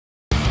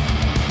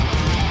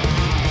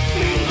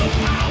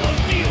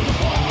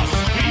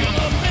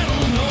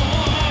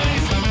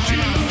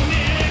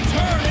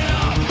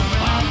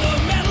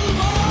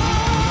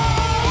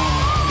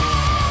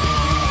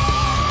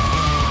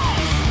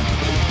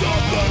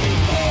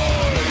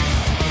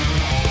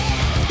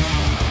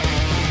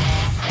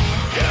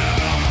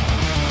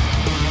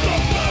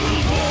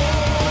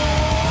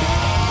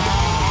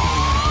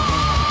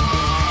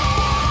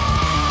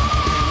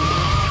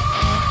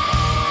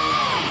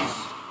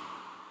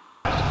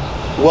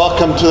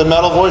Welcome to the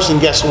Metal Voice, and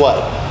guess what?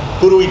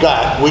 Who do we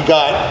got? We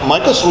got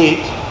Michael Sweet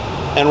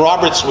and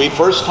Robert Sweet,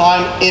 first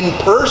time in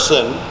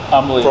person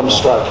from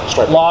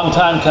Stryper. Long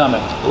time coming.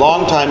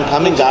 Long time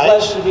coming,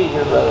 guys. It's a pleasure to be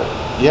here, brother.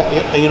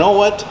 Yeah, you know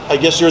what? I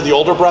guess you're the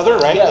older brother,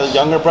 right? Yes. The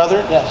younger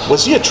brother? Yes.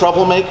 Was he a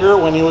troublemaker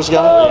when he was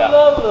young? Oh, yeah.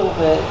 A little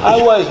bit.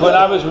 I was, when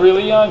I was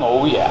really young,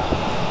 oh yeah.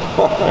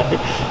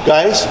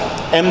 Guys,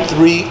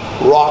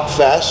 M3 Rock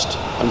Fest.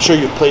 I'm sure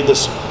you've played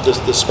this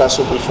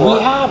festival before.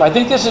 We have. I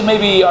think this is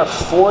maybe our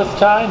fourth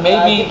time,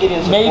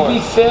 maybe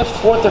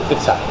fourth or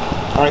fifth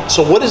time. All right.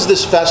 So, what does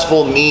this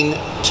festival mean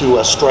to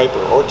a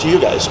Stryper, or to you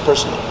guys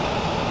personally?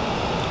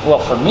 Well,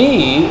 for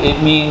me,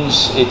 it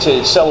means it's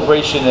a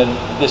celebration of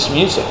this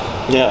music.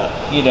 Yeah.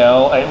 You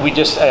know,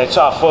 I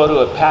saw a photo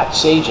of Pat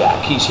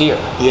Sajak. He's here.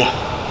 Yeah.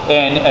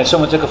 And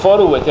someone took a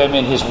photo with him,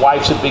 and his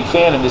wife's a big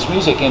fan of this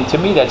music. And to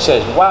me, that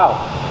says,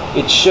 wow.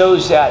 It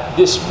shows that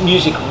this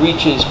music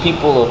reaches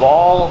people of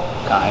all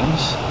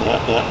kinds.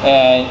 Yeah.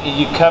 And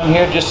you come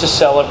here just to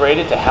celebrate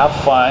it, to have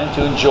fun,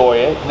 to enjoy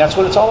it. And that's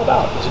what it's all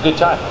about. It's a good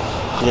time.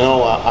 You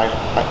know,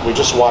 we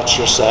just watched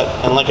your set.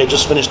 And like I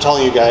just finished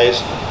telling you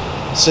guys,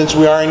 since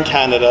we are in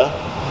Canada,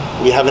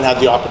 we haven't had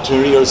the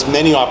opportunity, or as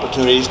many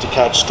opportunities to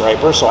catch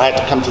Stryper. So I had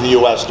to come to the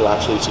US to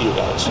actually see you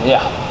guys.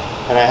 Yeah.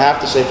 And I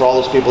have to say, for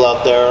all those people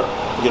out there,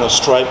 you know,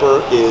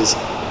 Stryper is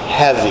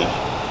heavy.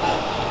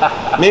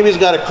 Maybe it's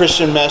got a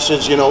Christian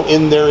message, you know,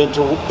 in there,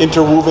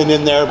 interwoven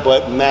in there,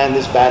 but man,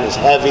 this band is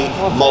heavy,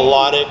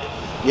 melodic.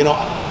 You know,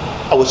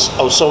 I was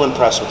so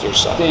impressed with your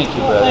set. Thank you,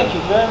 brother. Thank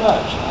you very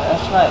much.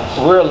 That's nice.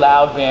 We're a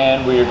loud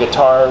band. We're a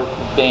guitar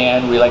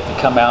band. We like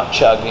to come out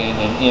chugging,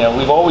 and you know,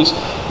 we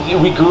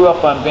grew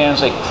up on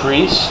bands like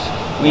Priest.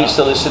 We used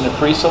to listen to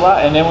Priest a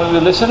lot, and then we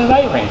would listen to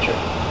Night Ranger.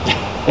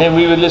 And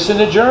we would listen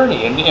to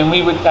Journey, and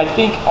we would, I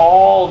think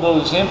all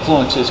those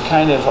influences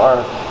kind of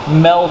are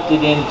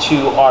melted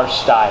into our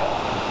style.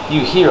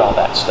 You hear all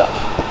that stuff.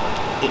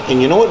 And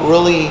you know what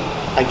really,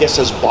 I guess,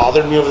 has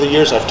bothered me over the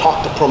years? I've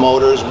talked to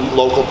promoters,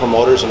 local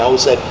promoters, and I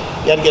always said,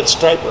 you got to get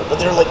Stryper. But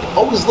they're like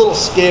always a little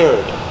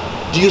scared.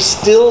 Do you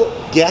still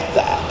get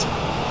that?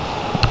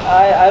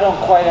 I don't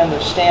quite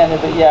understand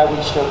it, but yeah,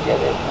 we still get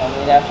it. I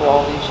mean, after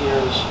all these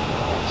years,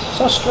 it's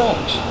So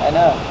strange. I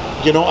know.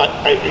 You know,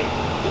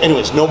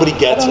 anyways, nobody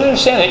gets it. I don't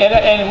understand it,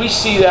 and we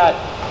see that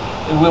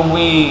when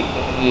we,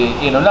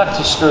 you know, not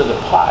to stir the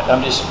pot.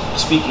 I'm just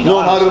speaking. No,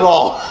 honestly. not at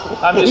all.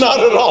 Not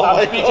at all.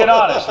 I'm speaking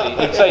honestly.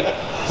 It's like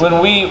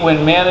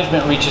when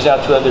management reaches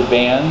out to other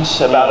bands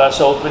about us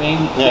opening,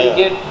 they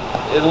get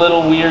a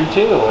little weird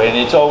too, and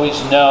it's always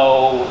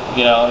no,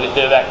 you know,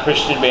 they're that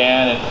Christian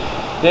band,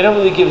 and they don't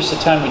really give us the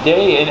time of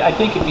day. And I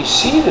think if you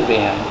see the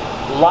band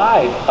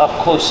live, up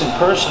close and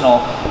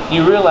personal,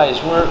 you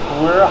realize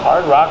we're a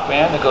hard rock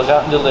band that goes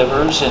out and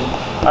delivers, and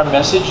our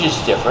message is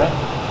different.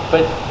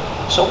 But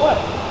so what?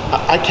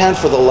 I can't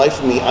for the life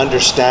of me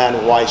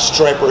understand why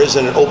Stryper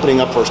isn't opening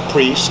up for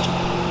Priest,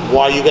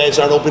 why you guys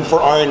aren't open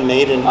for Iron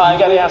Maiden. You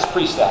got to ask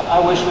Priest that. I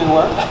wish we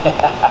were.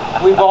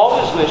 We've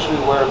always wished we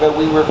were, but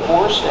we were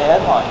forced to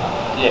headline.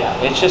 Yeah,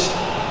 it's just,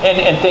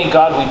 and thank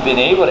God we've been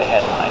able to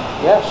headline.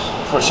 Yes.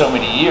 For so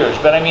many years.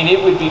 But I mean,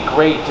 it would be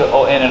great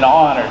and an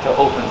honor to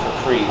open for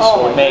Priest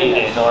or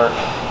Maiden or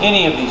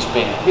any of these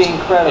bands. It'd be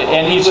incredible.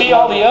 And you see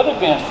all the other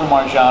bands from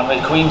our genre,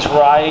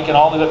 Queensryche and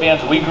all the other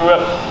bands we grew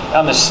up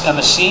on the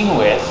scene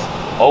with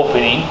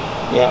opening.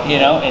 Yeah. You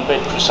know, but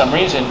for some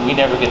reason we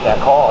never get that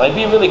call. It'd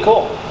be really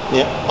cool.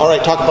 Yeah. All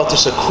right. Talk about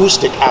this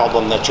acoustic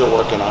album that you're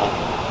working on.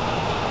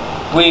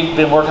 We've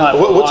been working on it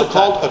for a long time. What's it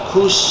called?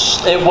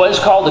 Acoustic. It was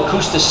called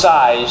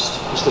Acousticized.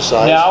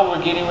 Acousticized. Now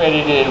we're getting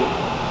ready to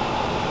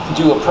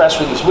do a press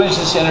release. When's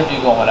this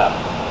interview going up?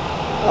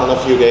 In a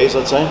few days,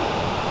 let's say.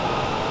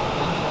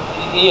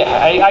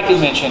 Yeah, I can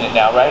mention it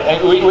now,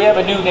 right? We have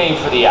a new name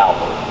for the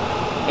album,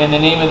 and the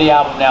name of the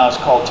album now is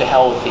called "To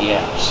Hell with the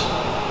Amps."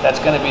 That's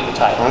going to be the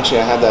title. Actually,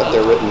 I had that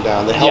there written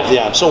down. The Hell with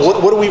the Amps. So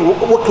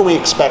what can we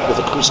expect with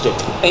acoustic?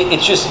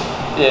 It's just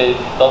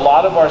a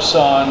lot of our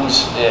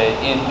songs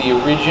in the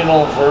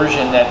original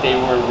version that they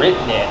were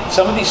written in.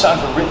 Some of these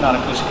songs were written on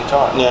acoustic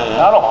guitar. Yeah.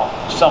 Not all,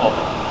 some of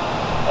them.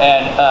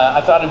 And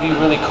I thought it'd be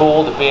really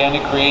cool. The band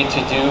agreed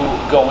to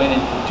go in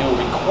and do a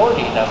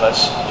recording of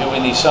us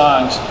doing these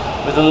songs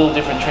with a little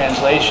different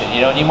translation.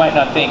 You know, and you might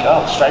not think,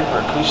 oh, Stryper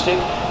acoustic,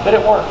 but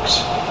it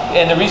works.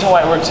 And the reason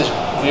why it works is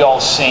we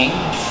all sing.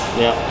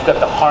 Yeah. We've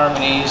got the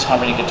harmonies,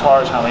 harmony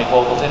guitars, harmony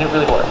vocals, and it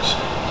really works.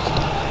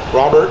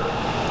 Robert,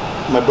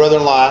 my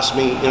brother-in-law asked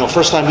me, you know,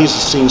 first time he's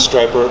seen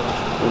Stryper,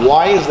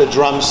 why is the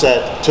drum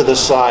set to the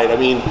side? I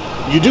mean,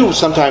 you do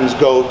sometimes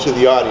go to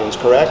the audience,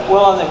 correct?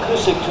 Well, on the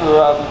acoustic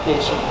tour, I'll be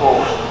facing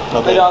forward.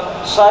 Okay. But on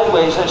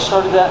Sideways, I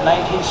started that in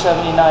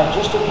 1979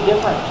 just to be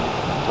different.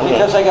 Okay.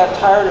 Because I got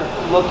tired of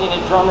looking at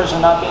drummers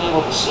and not being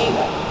able to see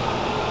them.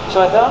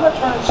 So I thought, I'm going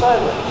to turn it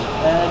sideways.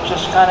 And it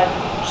just kind of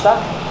stuck.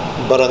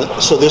 But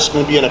so this is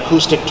going to be an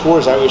acoustic tour,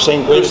 is that what you're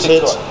saying? Greatest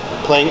hits?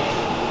 Playing.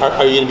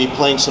 Are you going to be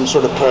playing some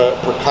sort of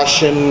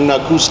percussion,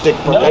 acoustic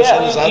percussion?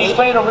 No, yeah, he's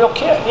playing a real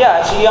kit.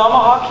 Yeah, it's a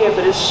Yamaha kit,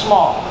 but it's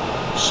small.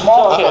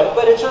 Small kit.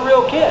 But it's a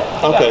real kit.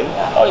 Okay.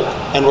 Yeah. Oh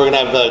yeah. And we're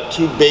gonna have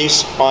 2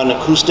 bass on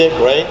acoustic,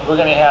 right? We're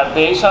gonna have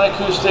bass on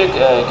acoustic,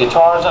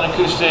 guitars on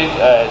acoustic,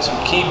 some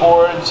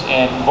keyboards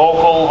and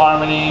vocal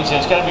harmonies, and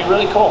it's gonna be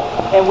really cool.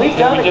 And we've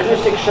done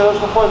acoustic shows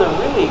before.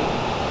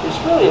 It's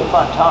really a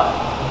fun time.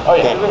 Oh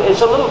yeah.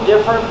 It's a little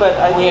different, but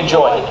I think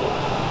enjoy like it.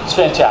 It's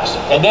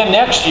fantastic. And then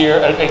next year,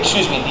 the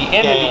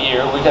end of the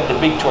year, we've got the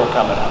big tour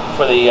coming up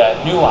for the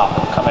new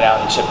album coming out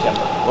in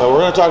September. Well,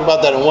 we're going to talk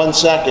about that in 1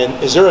 second.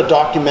 Is there a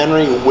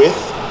documentary with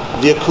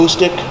the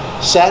acoustic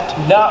set?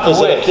 Not is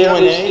with.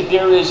 It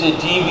there is a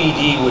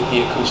DVD with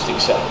the acoustic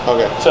set.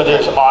 Okay. So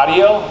there's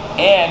audio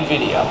and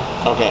video.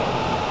 Okay.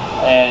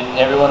 And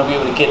everyone will be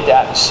able to get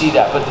that and see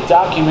that. But the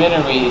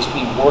documentary is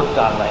being worked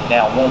on right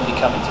now. It won't be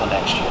coming until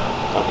next year.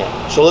 Okay.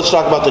 So let's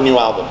talk about the new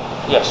album.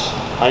 Yes.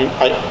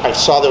 I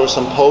saw there was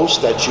some posts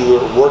that you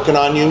were working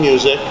on new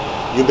music.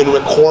 You've been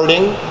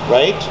recording,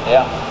 right?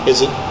 Yeah.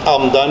 Is it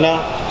album done now?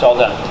 It's all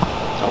done.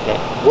 Okay.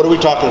 What are we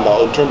talking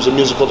about in terms of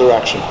musical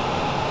direction?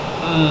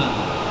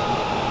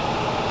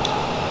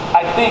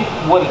 I think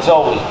what it's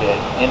always been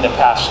in the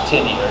past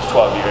 10 years,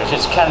 12 years,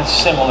 it's kind of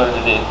similar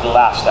to the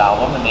last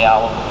album and the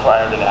album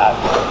prior to that.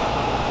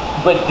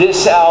 But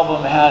this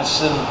album has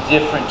some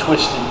different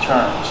twists and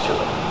turns to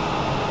it,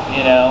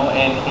 you know,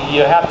 and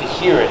you have to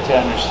hear it to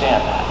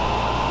understand that.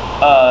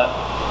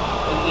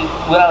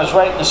 When I was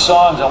writing the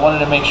songs, I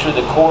wanted to make sure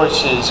the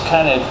choruses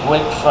kind of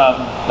went from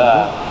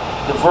the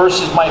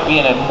verses might be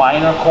in a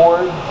minor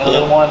chord and a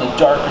little more on the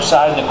darker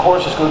side, and the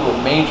choruses go to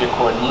a major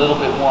chord, a little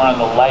bit more on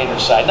the lighter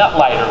side, not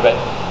lighter, but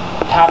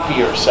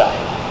happier side,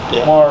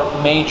 more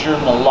major,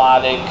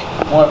 melodic,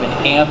 more of an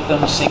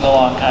anthem,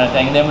 sing-along kind of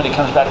thing. And then when it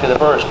comes back to the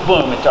verse,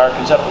 boom, it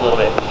darkens up a little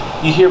bit.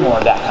 You hear more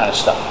of that kind of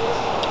stuff.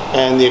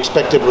 And the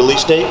expected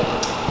release date?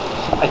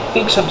 I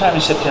think sometime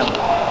in September.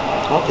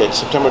 Okay,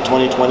 September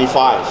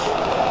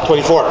 2025.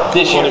 24.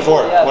 This year.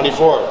 24. Yeah.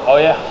 24. Oh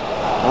yeah.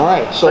 All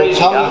right. So Crazy,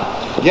 tell huh?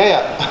 me,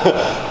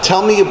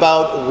 tell me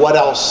about what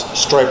else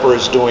Stryper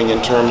is doing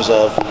in terms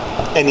of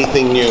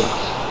anything new.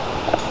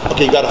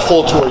 Okay, you got a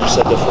full tour, you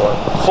said before.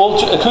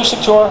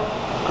 Acoustic tour.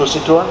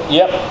 Acoustic tour?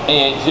 Yep.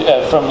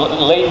 From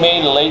late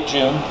May to late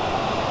June,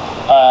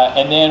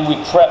 and then we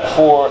prep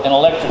for an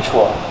electric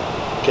tour.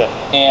 Okay.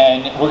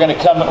 And we're gonna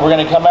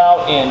come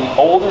out in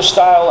older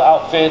style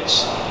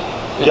outfits.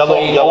 Yellow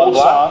and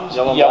black? Songs,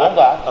 yellow and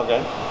black.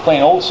 Okay.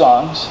 Playing old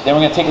songs. Then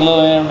we're going to take a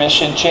little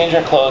intermission, change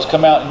our clothes,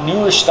 come out in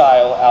newer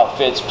style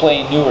outfits,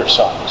 playing newer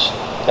songs.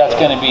 That's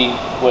going to be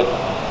what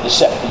the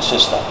set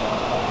consists of.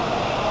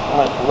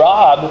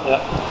 Rob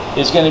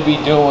is going to be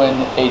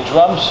doing a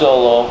drum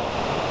solo,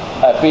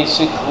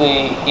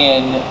 basically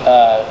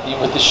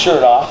with the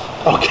shirt off.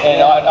 Okay.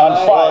 And on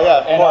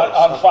fire.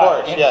 Of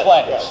course. In Yes,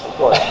 flames. yes, of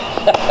course.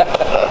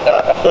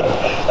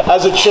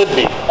 As it should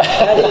be.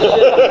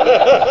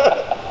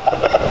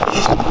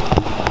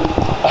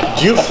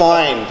 Do you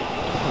find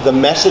the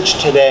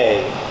message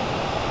today,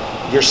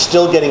 you're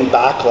still getting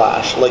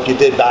backlash like you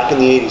did back in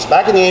the 80s?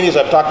 Back in the 80s,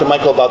 I've talked to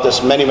Michael about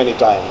this many, many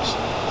times.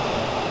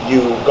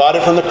 You got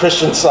it from the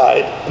Christian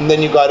side, and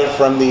then you got it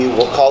from the,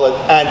 we'll call it,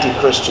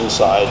 anti-Christian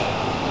side.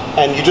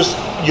 And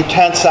you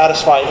can't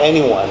satisfy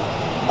anyone.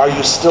 Are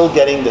you still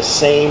getting the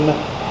same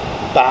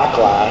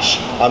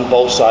backlash on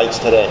both sides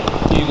today?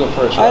 You go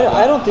first.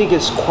 I don't think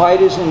it's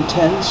quite as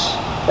intense.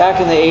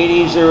 Back in the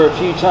 80s, there were a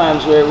few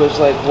times where it was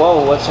like,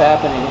 whoa, what's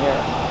happening here?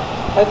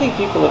 I think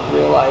people have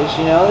realized,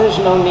 you know, there's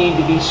no need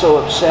to be so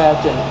upset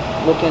and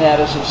looking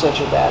at us in such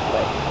a bad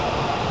way.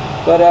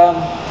 But,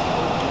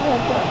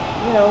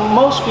 you know,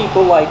 most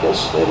people like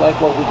us. They like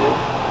what we do.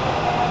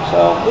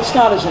 So it's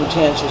not as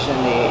intense as in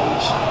the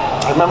 80s.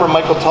 I remember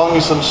Michael telling me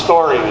some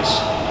stories.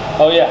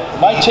 Oh yeah,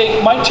 my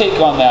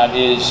take on that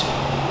is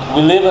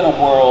we live in a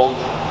world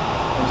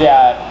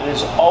that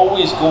there's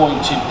always going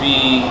to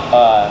be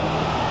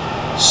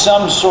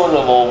some sort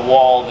of a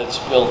wall that's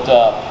built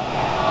up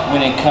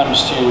when it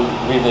comes to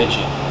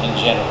religion in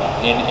general,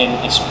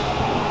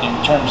 in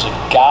terms of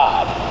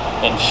God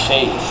and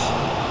faith.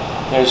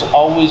 There's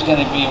always going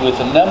to be, with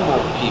a number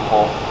of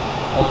people,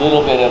 a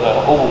little bit of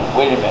a, oh,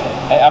 wait a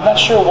minute. I'm not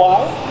sure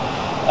why.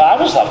 I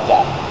was like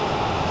that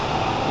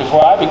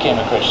before I became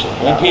a Christian.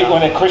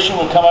 When a Christian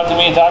would come up to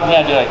me and talk to me,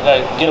 I'd be like,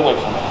 get away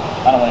from me.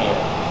 I don't want to hear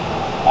it.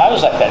 I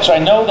was like that. So I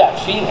know that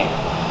feeling.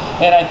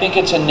 And I think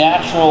it's a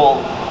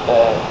natural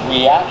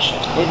reaction.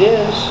 It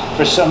is.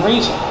 For some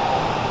reason.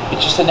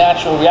 It's just a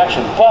natural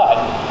reaction.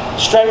 But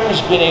Stryper's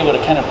been able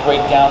to kind of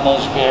break down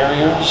those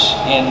barriers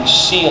and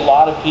see a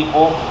lot of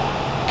people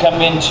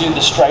come into the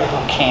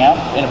Stryper camp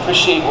and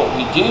appreciate what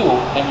we do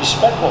and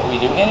respect what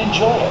we do and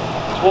enjoy it.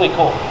 It's really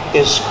cool.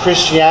 Is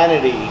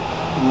Christianity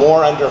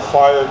more under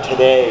fire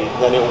today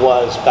than it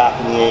was back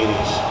in the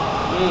 80s?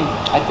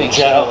 I think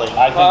generally. So.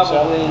 I think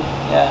Probably,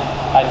 so.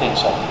 yeah. I think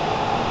so.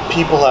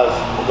 People have,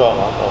 go on,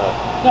 go ahead.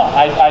 No,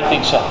 I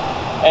think so.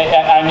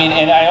 I mean,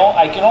 and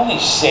I can only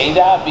say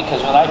that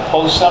because when I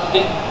post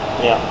something,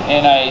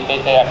 and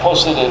I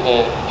posted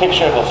a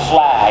picture of a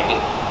flag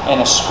and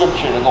a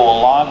scripture to go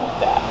along with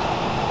that,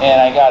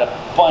 and I got a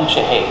bunch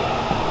of hate.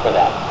 for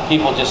that.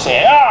 People just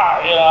say,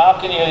 how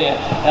can you?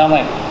 And I'm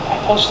like, I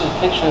posted a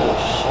picture of the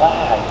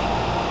flag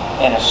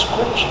and a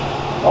scripture.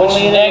 What's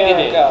Only in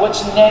negative? America.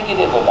 What's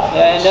negative about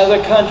Yeah, this? in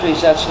other countries,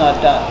 that's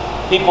not done.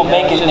 People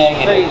make it it's just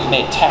negative crazy. and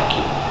they attack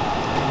you.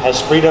 Has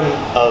freedom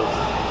of,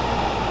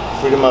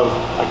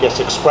 I guess,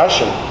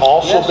 expression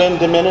also Yes. been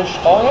diminished?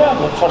 Oh yeah,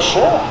 but for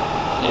sure.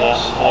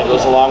 Yes. And it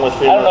goes along with I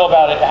freedom. don't know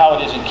about it, how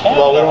it is in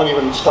Canada. Well, we don't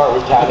even start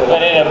with Canada.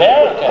 But in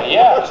America,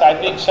 yes, I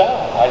think so.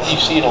 You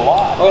see it a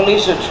lot. Or at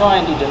least they're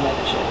trying to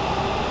diminish it.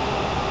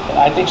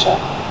 I think so.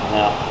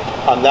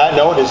 Yeah. On that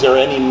note, is there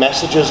any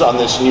messages on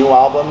this new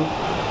album,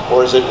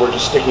 or is it we're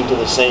just sticking to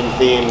the same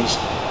themes,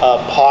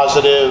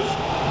 positive,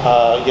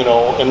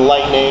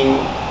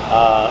 enlightening,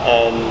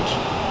 and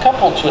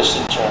Couple twists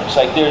and turns.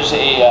 Like there's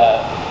a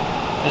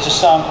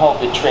song called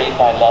 "Betrayed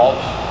by Love."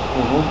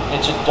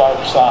 It's a dark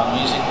song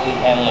musically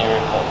and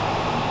lyrically.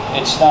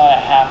 It's not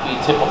a happy,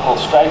 typical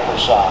Stryper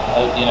song,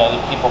 that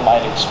people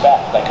might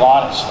expect. Like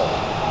honestly,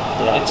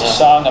 it's a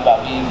song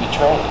about being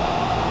betrayed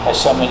by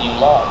someone you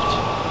loved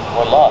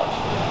or love.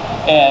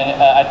 And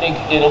I think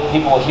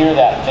people will hear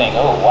that and think,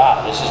 oh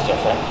wow, this is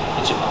different.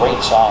 It's a great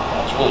song.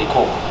 It's really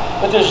cool.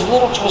 But there's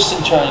little twists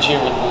and turns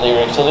here with the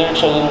lyrics. The lyrics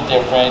are a little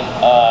different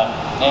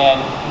and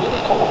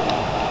really cool.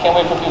 Can't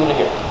wait for people to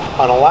hear it.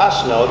 on a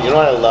last note, you know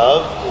what I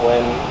love?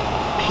 When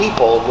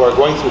people who are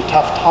going through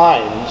tough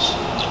times,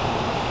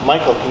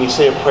 Michael, can you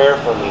say a prayer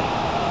for me?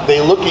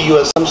 They look at you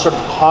as some sort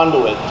of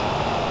conduit.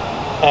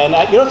 And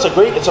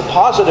it's a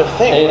positive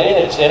thing. It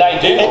right? is, and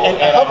I do. And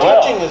how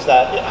touching is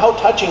that? How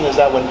touching is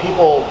that when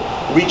people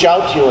reach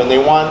out to you and they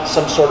want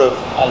some sort of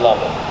I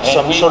love it.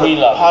 And we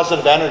love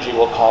positive energy,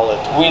 we'll call it.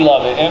 We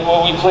love it. And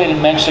when we played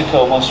in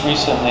Mexico most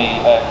recently,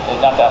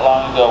 not that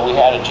long ago, we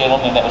had a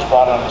gentleman that was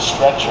brought on a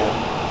stretcher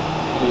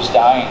who was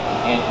dying,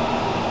 and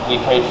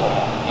we prayed for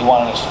him. He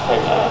wanted us to pray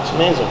for him. It's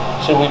amazing.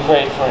 So we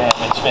prayed for him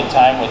and spent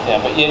time with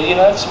him. But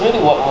that's really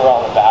what we're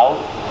all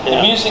about. Yeah.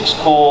 The music's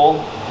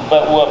cool,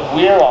 but what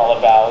we're all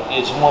about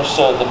is more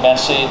so the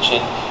message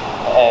and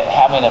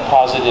having a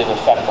positive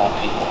effect on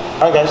people.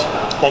 All right, guys.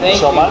 Thank you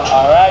so much.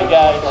 All right,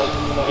 guys.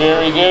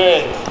 Very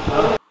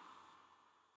good.